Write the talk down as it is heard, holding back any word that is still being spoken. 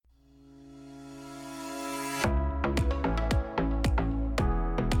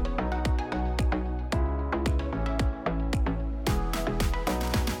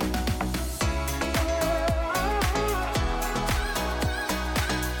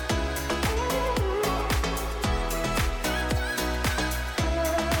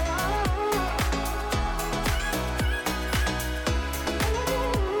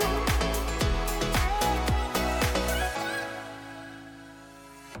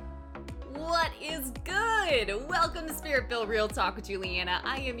What is good? Welcome to Spirit-Filled Real Talk with Juliana.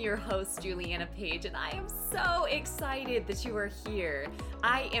 I am your host, Juliana Page, and I am so excited that you are here.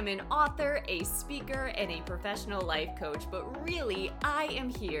 I am an author, a speaker, and a professional life coach, but really, I am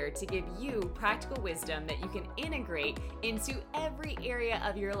here to give you practical wisdom that you can integrate into every area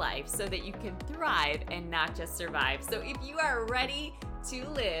of your life so that you can thrive and not just survive. So if you are ready to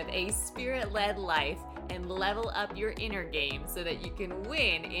live a spirit-led life and level up your inner game so that you can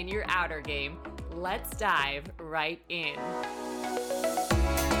win in your outer game, let's dive right in.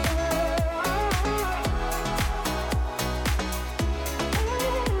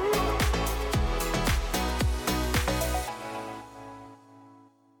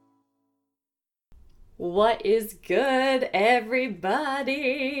 What is good,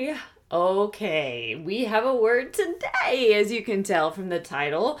 everybody? Okay, we have a word today, as you can tell from the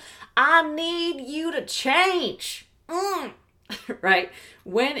title. I need you to change. Right?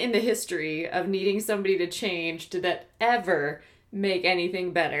 When in the history of needing somebody to change did that ever make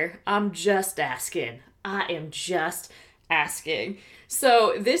anything better? I'm just asking. I am just asking.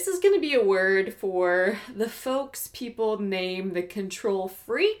 So this is going to be a word for the folks people name the control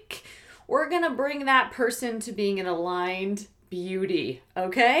freak. We're going to bring that person to being an aligned beauty,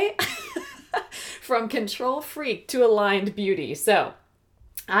 okay? From control freak to aligned beauty. So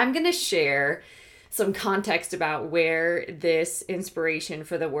I'm going to share some context about where this inspiration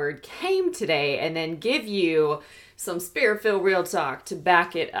for the word came today and then give you some spirit-filled real talk to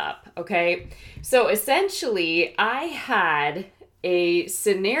back it up, okay? So essentially, I had a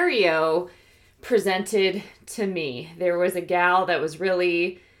scenario presented to me. There was a gal that was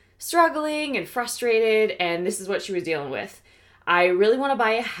really struggling and frustrated, and this is what she was dealing with. I really want to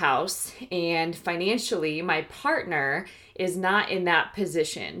buy a house, and financially, my partner is not in that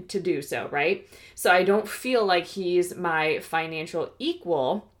position to do so, right? So I don't feel like he's my financial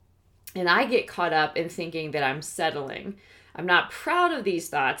equal, and I get caught up in thinking that I'm settling. I'm not proud of these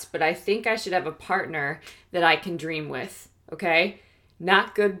thoughts, but I think I should have a partner that I can dream with, okay?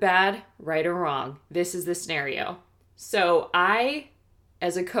 Not good, bad, right or wrong. This is the scenario. So I,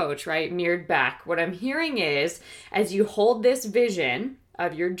 as a coach, right, mirrored back. What I'm hearing is, as you hold this vision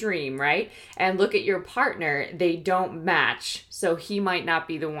of your dream, right, and look at your partner, they don't match. So he might not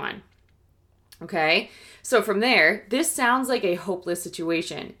be the one. Okay? So from there, this sounds like a hopeless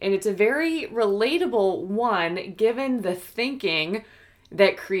situation. And it's a very relatable one given the thinking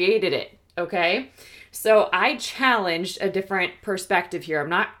that created it. Okay? So I challenged a different perspective here. I'm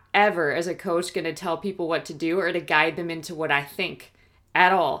not ever, as a coach, going to tell people what to do or to guide them into what I think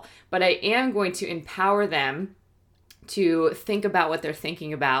at all. But I am going to empower them to think about what they're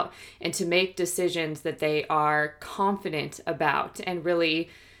thinking about and to make decisions that they are confident about and really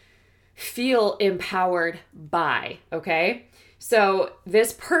feel empowered by, okay? So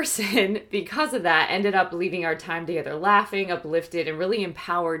this person, because of that, ended up leaving our time together laughing, uplifted, and really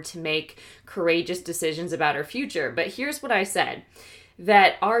empowered to make courageous decisions about our future. But here's what I said,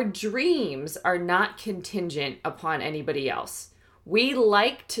 that our dreams are not contingent upon anybody else. We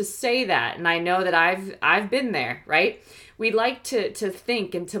like to say that, and I know that I've been there, right? We like to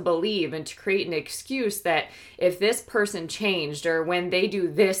think and to believe and to create an excuse that if this person changed or when they do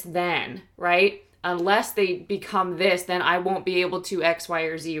this, then, right? Unless they become this, then I won't be able to X, Y,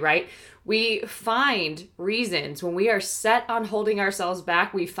 or Z, right? We find reasons when we are set on holding ourselves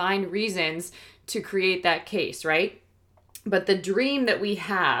back, we find reasons to create that case, right? But the dream that we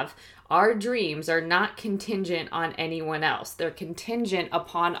have, our dreams are not contingent on anyone else. They're contingent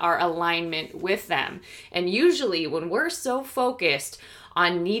upon our alignment with them. And usually when we're so focused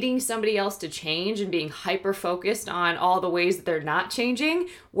on needing somebody else to change and being hyper-focused on all the ways that they're not changing,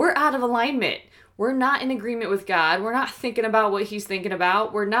 we're out of alignment. We're not in agreement with God. We're not thinking about what He's thinking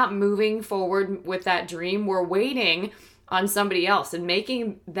about. We're not moving forward with that dream. We're waiting on somebody else and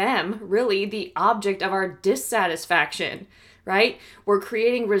making them really the object of our dissatisfaction. Right? We're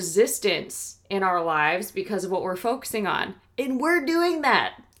creating resistance in our lives because of what we're focusing on. And we're doing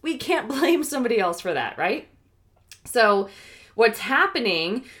that. We can't blame somebody else for that, right? So what's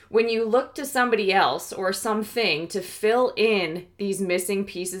happening when you look to somebody else or something to fill in these missing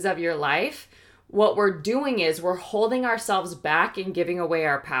pieces of your life, what we're doing is we're holding ourselves back and giving away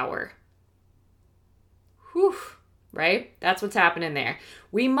our power. Whew. Right? That's what's happening there.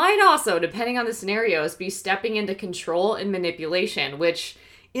 We might also, depending on the scenarios, be stepping into control and manipulation, which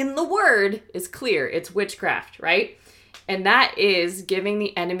in the word is clear. It's witchcraft, right? And that is giving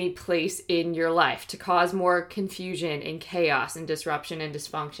the enemy place in your life to cause more confusion and chaos and disruption and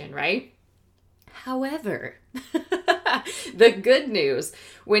dysfunction, right? However, The good news,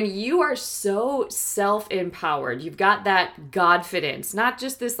 when you are so self-empowered, you've got that Godfidence, not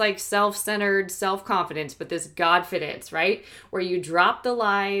just this like self-centered self-confidence, but this Godfidence, right? Where you drop the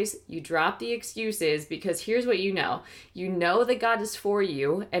lies, you drop the excuses, because here's what you know. You know that God is for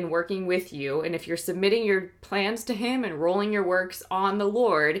you and working with you. And if you're submitting your plans to Him and rolling your works on the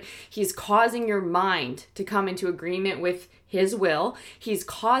Lord, He's causing your mind to come into agreement with His will. He's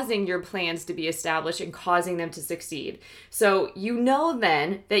causing your plans to be established and causing them to succeed. So you know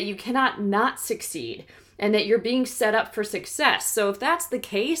then that you cannot not succeed and that you're being set up for success. So if that's the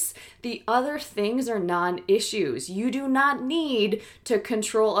case, the other things are non-issues. You do not need to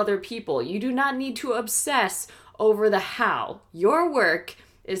control other people. You do not need to obsess over the how. Your work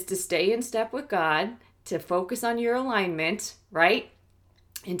is to stay in step with God, to focus on your alignment, right?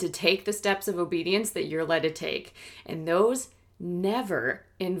 And to take the steps of obedience that you're led to take. And those never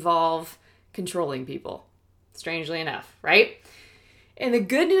involve controlling people, strangely enough, right? And the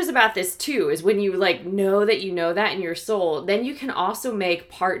good news about this too is when you like know that you know that in your soul, then you can also make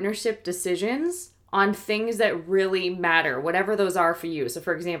partnership decisions on things that really matter, whatever those are for you. So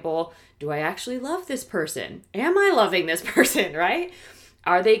for example, do I actually love this person? Am I loving this person, right?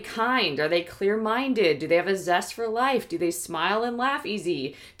 Are they kind? Are they clear-minded? Do they have a zest for life? Do they smile and laugh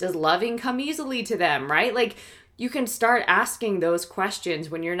easy? Does loving come easily to them, right? Like you can start asking those questions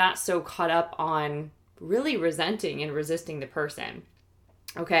when you're not so caught up on really resenting and resisting the person.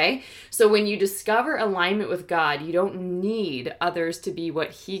 Okay? So when you discover alignment with God, you don't need others to be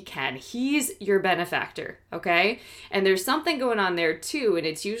what He can. He's your benefactor, okay? And there's something going on there too, and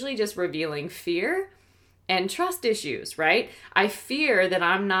it's usually just revealing fear and trust issues, right? I fear that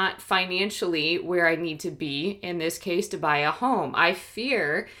I'm not financially where I need to be, in this case, to buy a home. I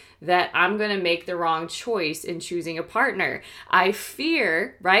fear that I'm going to make the wrong choice in choosing a partner. I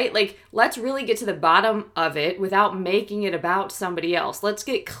fear, right? Like, let's really get to the bottom of it without making it about somebody else. Let's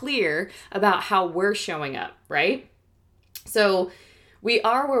get clear about how we're showing up, right? So we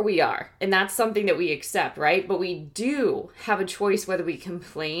are where we are, and that's something that we accept, right? But we do have a choice whether we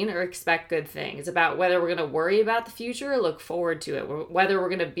complain or expect good things, about whether we're going to worry about the future or look forward to it, whether we're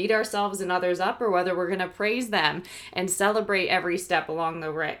going to beat ourselves and others up or whether we're going to praise them and celebrate every step along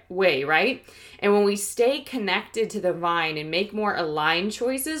the way, right? And when we stay connected to the vine and make more aligned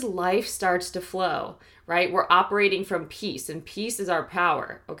choices, life starts to flow. Right? We're operating from peace, and peace is our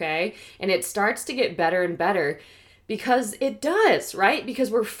power, okay? And it starts to get better and better. Because it does, right? Because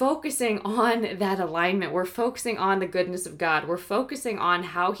we're focusing on that alignment. We're focusing on the goodness of God. We're focusing on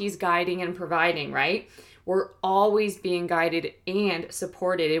how He's guiding and providing, right? We're always being guided and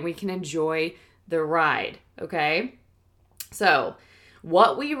supported, and we can enjoy the ride, okay? So,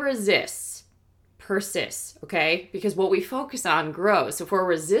 what we resist persists, okay? Because what we focus on grows. So if we're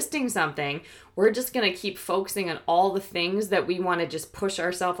resisting something, we're just going to keep focusing on all the things that we want to just push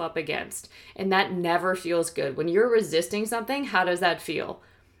ourselves up against. And that never feels good. When you're resisting something, how does that feel?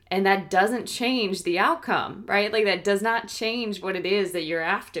 And that doesn't change the outcome, right? Like that does not change what it is that you're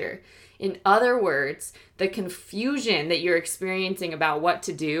after. In other words, the confusion that you're experiencing about what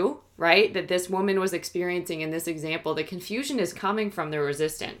to do, right, that this woman was experiencing in this example, the confusion is coming from the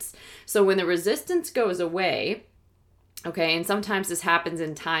resistance. So when the resistance goes away, okay, and sometimes this happens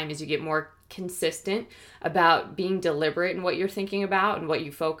in time as you get more consistent about being deliberate in what you're thinking about and what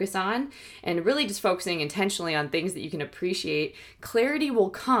you focus on, and really just focusing intentionally on things that you can appreciate, clarity will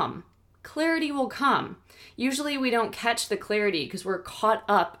come. Clarity will come. Usually we don't catch the clarity because we're caught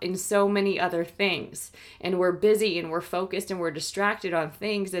up in so many other things, and we're busy and we're focused and we're distracted on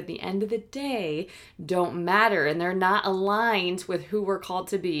things that at the end of the day don't matter, and they're not aligned with who we're called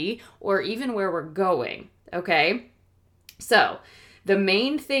to be or even where we're going, okay? So the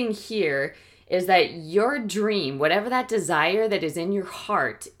main thing here is that your dream, whatever that desire that is in your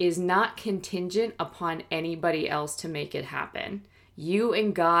heart, is not contingent upon anybody else to make it happen. You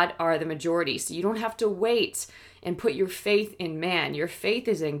and God are the majority, so you don't have to wait and put your faith in man. Your faith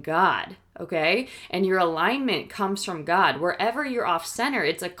is in God, okay? And your alignment comes from God. Wherever you're off center,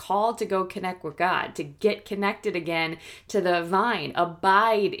 it's a call to go connect with God, to get connected again to the vine.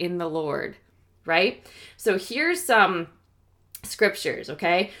 Abide in the Lord, right? So here's some scriptures,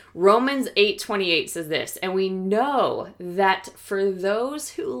 okay? Romans 8:28 says this, and we know that for those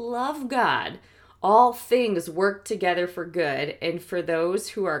who love God, all things work together for good, and for those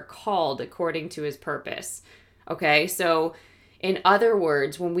who are called according to His purpose. Okay, so in other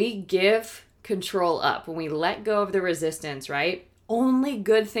words, when we give control up, when we let go of the resistance, right, only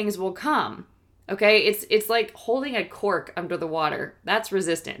good things will come. Okay, it's like holding a cork under the water. That's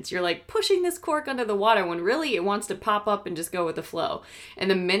resistance. You're like pushing this cork under the water when really it wants to pop up and just go with the flow.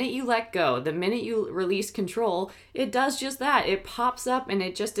 And the minute you let go, the minute you release control, it does just that. It pops up and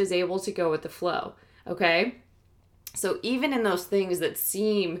it just is able to go with the flow. Okay? So even in those things that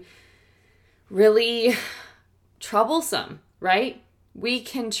seem really troublesome, right? We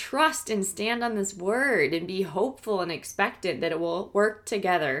can trust and stand on this word and be hopeful and expectant that it will work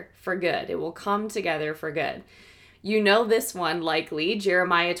together for good. It will come together for good. You know this one likely,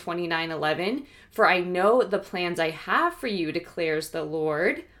 Jeremiah 29:11. For I know the plans I have for you, declares the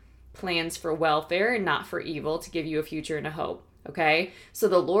Lord. Plans for welfare and not for evil, to give you a future and a hope. Okay? So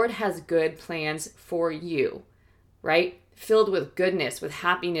the Lord has good plans for you, right? Filled with goodness, with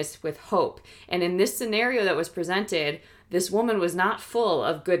happiness, with hope. And in this scenario that was presented, this woman was not full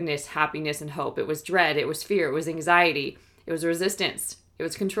of goodness, happiness, and hope. It was dread, it was fear, it was anxiety, it was resistance, it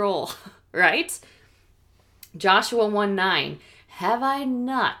was control, right? Joshua 1:9, have I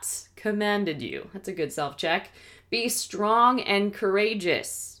not commanded you? That's a good self-check. Be strong and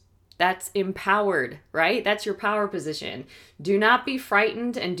courageous. That's empowered, right? That's your power position. Do not be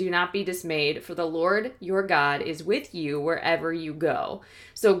frightened and do not be dismayed, for the Lord your God is with you wherever you go.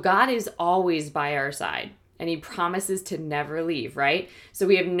 So God is always by our side. And he promises to never leave, right? So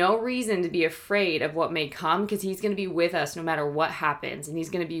we have no reason to be afraid of what may come because he's going to be with us no matter what happens. And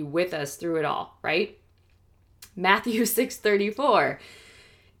he's going to be with us through it all, right? Matthew 6:34.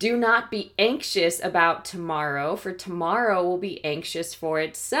 Do not be anxious about tomorrow, for tomorrow will be anxious for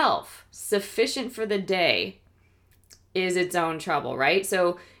itself. Sufficient for the day is its own trouble, right?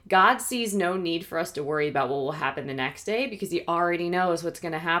 So God sees no need for us to worry about what will happen the next day because he already knows what's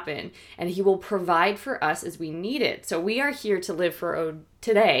going to happen, and he will provide for us as we need it. So we are here to live for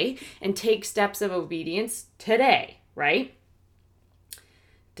today and take steps of obedience today, right?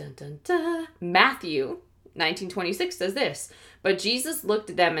 Dun, dun, dun. Matthew 19:26 says this, but Jesus looked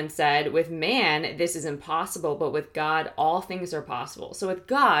at them and said, with man, this is impossible, but with God, all things are possible. So with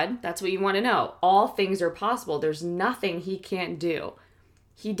God, that's what you want to know. All things are possible. There's nothing he can't do.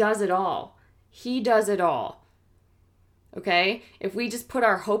 He does it all. He does it all. Okay? If we just put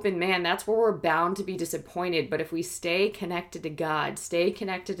our hope in man, that's where we're bound to be disappointed. But if we stay connected to God, stay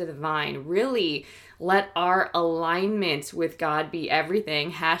connected to the vine, really let our alignment with God be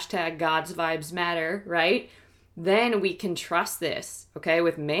everything, hashtag God's vibes matter, right? Then we can trust this. Okay?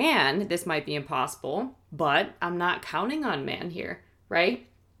 With man, this might be impossible, but I'm not counting on man here, right?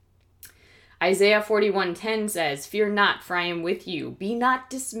 Isaiah 41:10 says, fear not, for I am with you. Be not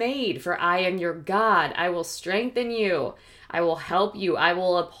dismayed, for I am your God. I will strengthen you. I will help you. I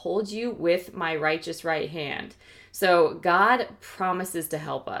will uphold you with my righteous right hand. So God promises to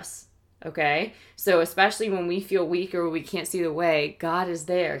help us, okay? So especially when we feel weak or we can't see the way, God is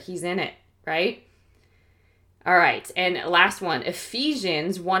there. He's in it, right? All right, and last one,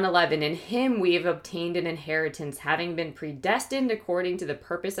 Ephesians 1:11, in him we have obtained an inheritance, having been predestined according to the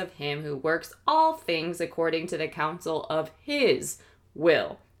purpose of him who works all things according to the counsel of his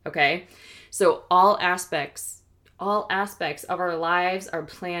will, okay? So all aspects of our lives are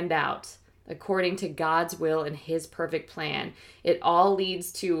planned out according to God's will and his perfect plan. It all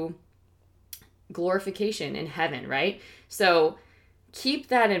leads to glorification in heaven, right? So keep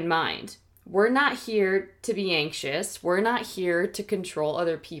that in mind. We're not here to be anxious. We're not here to control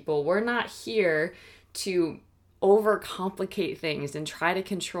other people. We're not here to overcomplicate things and try to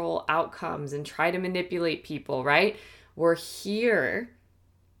control outcomes and try to manipulate people, right? We're here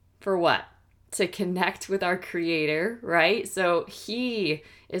for what? To connect with our Creator, right? So he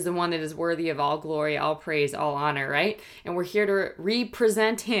is the one that is worthy of all glory, all praise, all honor, right? And we're here to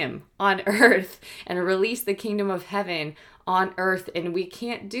represent him on earth and release the kingdom of heaven on earth. And we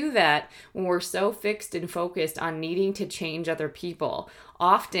can't do that when we're so fixed and focused on needing to change other people.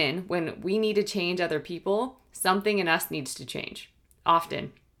 Often when we need to change other people, something in us needs to change.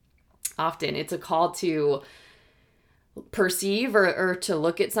 Often it's a call to perceive or to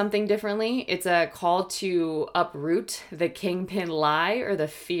look at something differently. It's a call to uproot the kingpin lie or the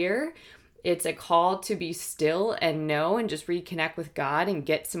fear. It's a call to be still and know and just reconnect with God and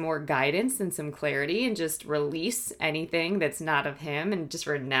get some more guidance and some clarity and just release anything that's not of him and just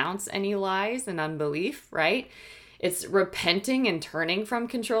renounce any lies and unbelief, right? It's repenting and turning from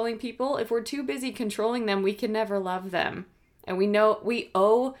controlling people. If we're too busy controlling them, we can never love them. And we know we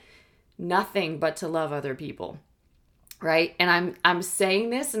owe nothing but to love other people, right? And I'm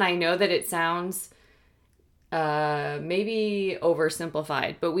saying this, and I know that it sounds maybe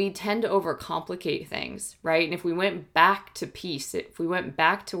oversimplified, but we tend to overcomplicate things, right? And if we went back to peace, if we went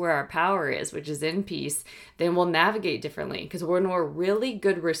back to where our power is, which is in peace, then we'll navigate differently. Because when we're really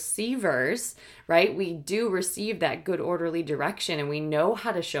good receivers, right? We do receive that good orderly direction, and we know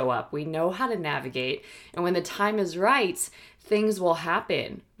how to show up. We know how to navigate. And when the time is right, things will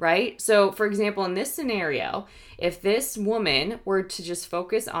happen, right? So for example, in this scenario, if this woman were to just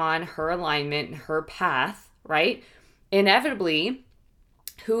focus on her alignment and her path, right? Inevitably,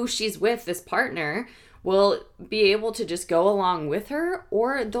 who she's with, this partner, will be able to just go along with her,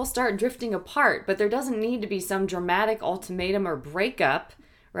 or they'll start drifting apart. But there doesn't need to be some dramatic ultimatum or breakup,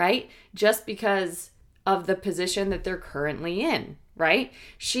 right? Just because of the position that they're currently in, right?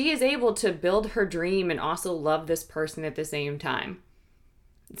 She is able to build her dream and also love this person at the same time.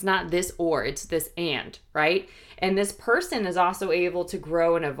 It's not this or, it's this and, right? And this person is also able to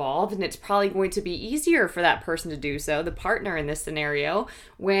grow and evolve, and it's probably going to be easier for that person to do so, the partner in this scenario,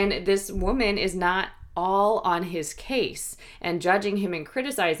 when this woman is not all on his case and judging him and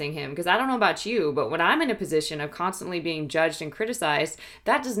criticizing him. Because I don't know about you, but when I'm in a position of constantly being judged and criticized,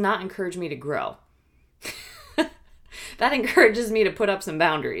 that does not encourage me to grow. That encourages me to put up some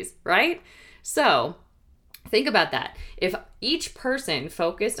boundaries, right? So think about that. If each person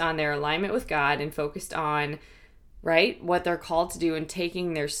focused on their alignment with God and focused on, right, what they're called to do and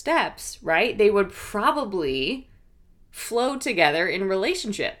taking their steps, right, they would probably flow together in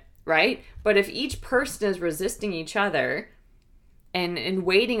relationship, right? But if each person is resisting each other and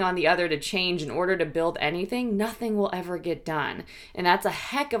waiting on the other to change in order to build anything, nothing will ever get done. And that's a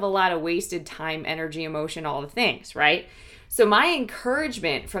heck of a lot of wasted time, energy, emotion, all the things, right? So my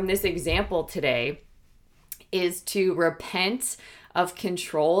encouragement from this example today is to repent of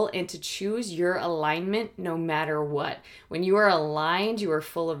control and to choose your alignment no matter what. When you are aligned, you are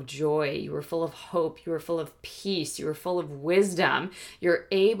full of joy, you are full of hope, you are full of peace, you are full of wisdom. You're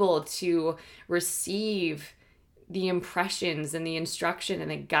able to receive the impressions and the instruction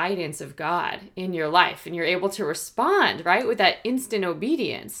and the guidance of God in your life, and you're able to respond, right, with that instant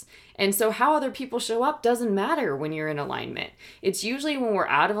obedience. And so how other people show up doesn't matter when you're in alignment. It's usually when we're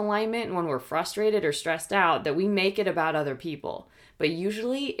out of alignment and when we're frustrated or stressed out that we make it about other people. But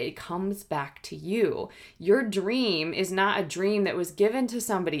usually it comes back to you. Your dream is not a dream that was given to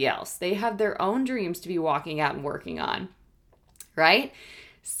somebody else. They have their own dreams to be walking out and working on, right?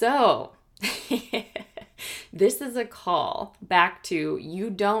 So this is a call back to,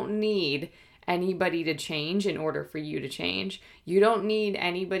 you don't need anybody to change in order for you to change. You don't need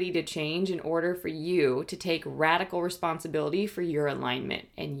anybody to change in order for you to take radical responsibility for your alignment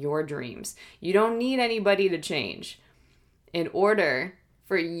and your dreams. You don't need anybody to change in order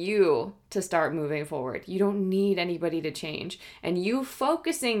for you to start moving forward. You don't need anybody to change. And you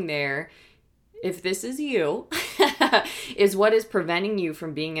focusing there, if this is you, is what is preventing you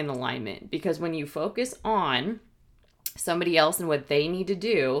from being in alignment. Because when you focus on somebody else and what they need to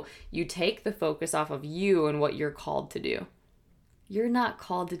do, you take the focus off of you and what you're called to do. You're not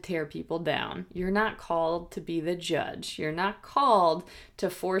called to tear people down. You're not called to be the judge. You're not called to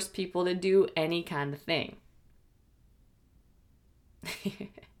force people to do any kind of thing.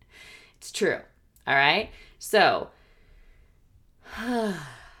 It's true. All right. So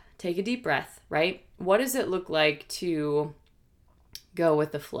take a deep breath, right? What does it look like to go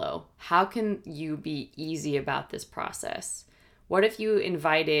with the flow? How can you be easy about this process? What if you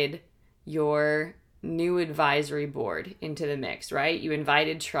invited your new advisory board into the mix, right? You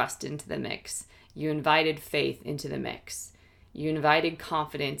invited trust into the mix. You invited faith into the mix. You invited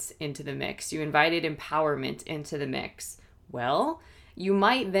confidence into the mix. You invited empowerment into the mix. Well, you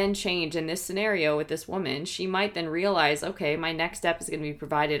might then change in this scenario with this woman. She might then realize, okay, my next step is going to be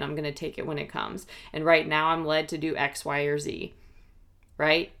provided. I'm going to take it when it comes. And right now I'm led to do X, Y, or Z,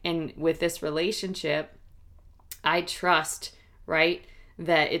 right? And with this relationship, I trust, right,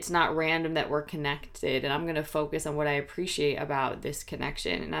 that it's not random that we're connected. And I'm going to focus on what I appreciate about this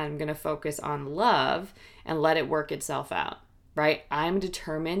connection. And I'm going to focus on love and let it work itself out. Right? I'm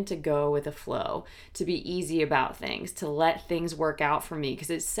determined to go with the flow, to be easy about things, to let things work out for me. Because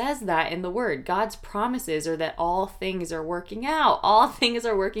it says that in the word. God's promises are that all things are working out. All things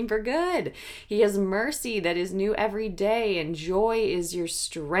are working for good. He has mercy that is new every day, and joy is your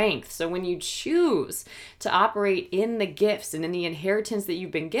strength. So when you choose to operate in the gifts and in the inheritance that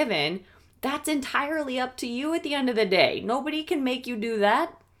you've been given, that's entirely up to you at the end of the day. Nobody can make you do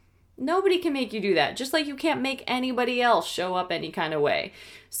that. Nobody can make you do that, just like you can't make anybody else show up any kind of way.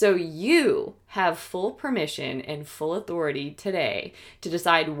 So you have full permission and full authority today to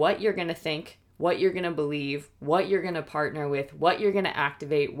decide what you're going to think, what you're going to believe, what you're going to partner with, what you're going to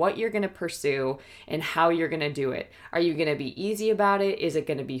activate, what you're going to pursue, and how you're going to do it. Are you going to be easy about it? Is it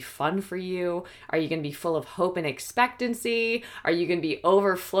going to be fun for you? Are you going to be full of hope and expectancy? Are you going to be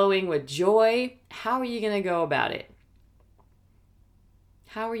overflowing with joy? How are you going to go about it?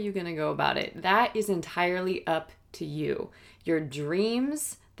 How are you going to go about it? That is entirely up to you. Your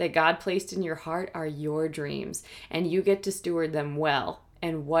dreams that God placed in your heart are your dreams, and you get to steward them well.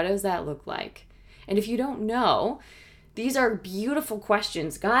 And what does that look like? And if you don't know, these are beautiful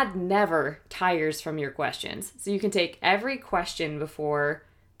questions. God never tires from your questions. So you can take every question before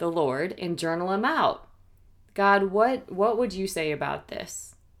the Lord and journal them out. God, what would you say about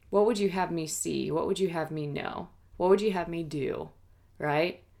this? What would you have me see? What would you have me know? What would you have me do?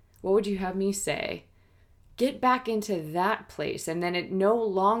 Right? What would you have me say? Get back into that place. And then it no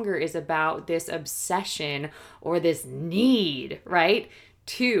longer is about this obsession or this need, right?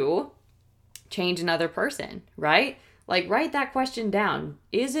 To change another person, right? Like, write that question down.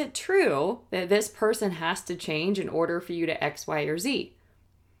 Is it true that this person has to change in order for you to X, Y, or Z?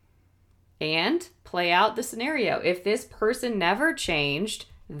 And play out the scenario. If this person never changed,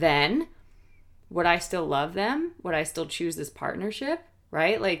 then would I still love them? Would I still choose this partnership?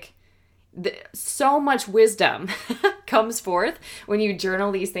 Right? Like, so much wisdom comes forth when you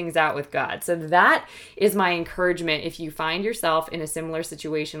journal these things out with God. So that is my encouragement. If you find yourself in a similar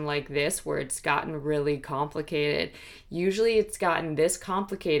situation like this, where it's gotten really complicated, usually it's gotten this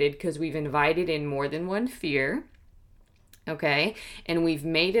complicated because we've invited in more than one fear. Okay. And we've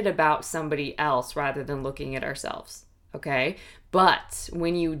made it about somebody else rather than looking at ourselves. Okay. But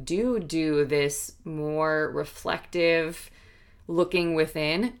when you do this more reflective, looking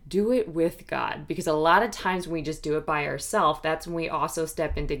within, do it with God. Because a lot of times when we just do it by ourselves, that's when we also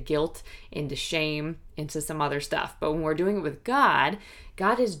step into guilt, into shame, into some other stuff. But when we're doing it with God,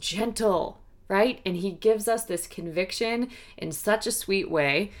 God is gentle, right? And he gives us this conviction in such a sweet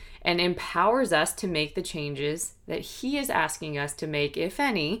way and empowers us to make the changes that he is asking us to make, if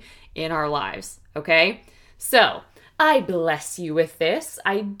any, in our lives. Okay? So, I bless you with this.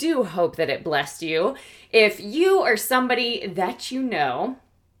 I do hope that it blessed you. If you or somebody that you know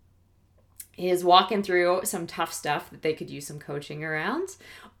is walking through some tough stuff that they could use some coaching around,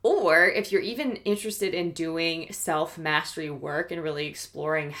 or if you're even interested in doing self-mastery work and really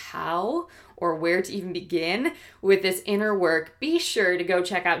exploring how or where to even begin with this inner work, be sure to go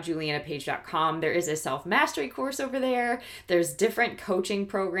check out julianapage.com. There is a self-mastery course over there. There's different coaching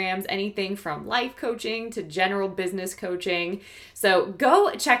programs, anything from life coaching to general business coaching. So go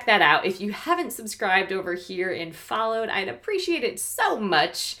check that out. If you haven't subscribed over here and followed, I'd appreciate it so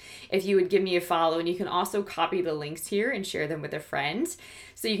much if you would give me a follow. And you can also copy the links here and share them with a friend.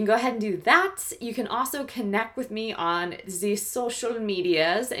 So you can go ahead and do that. You can also connect with me on the social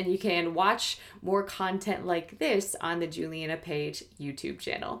medias, and you can watch more content like this on the Juliana Page YouTube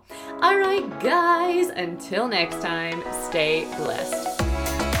channel. All right, guys, until next time, stay blessed.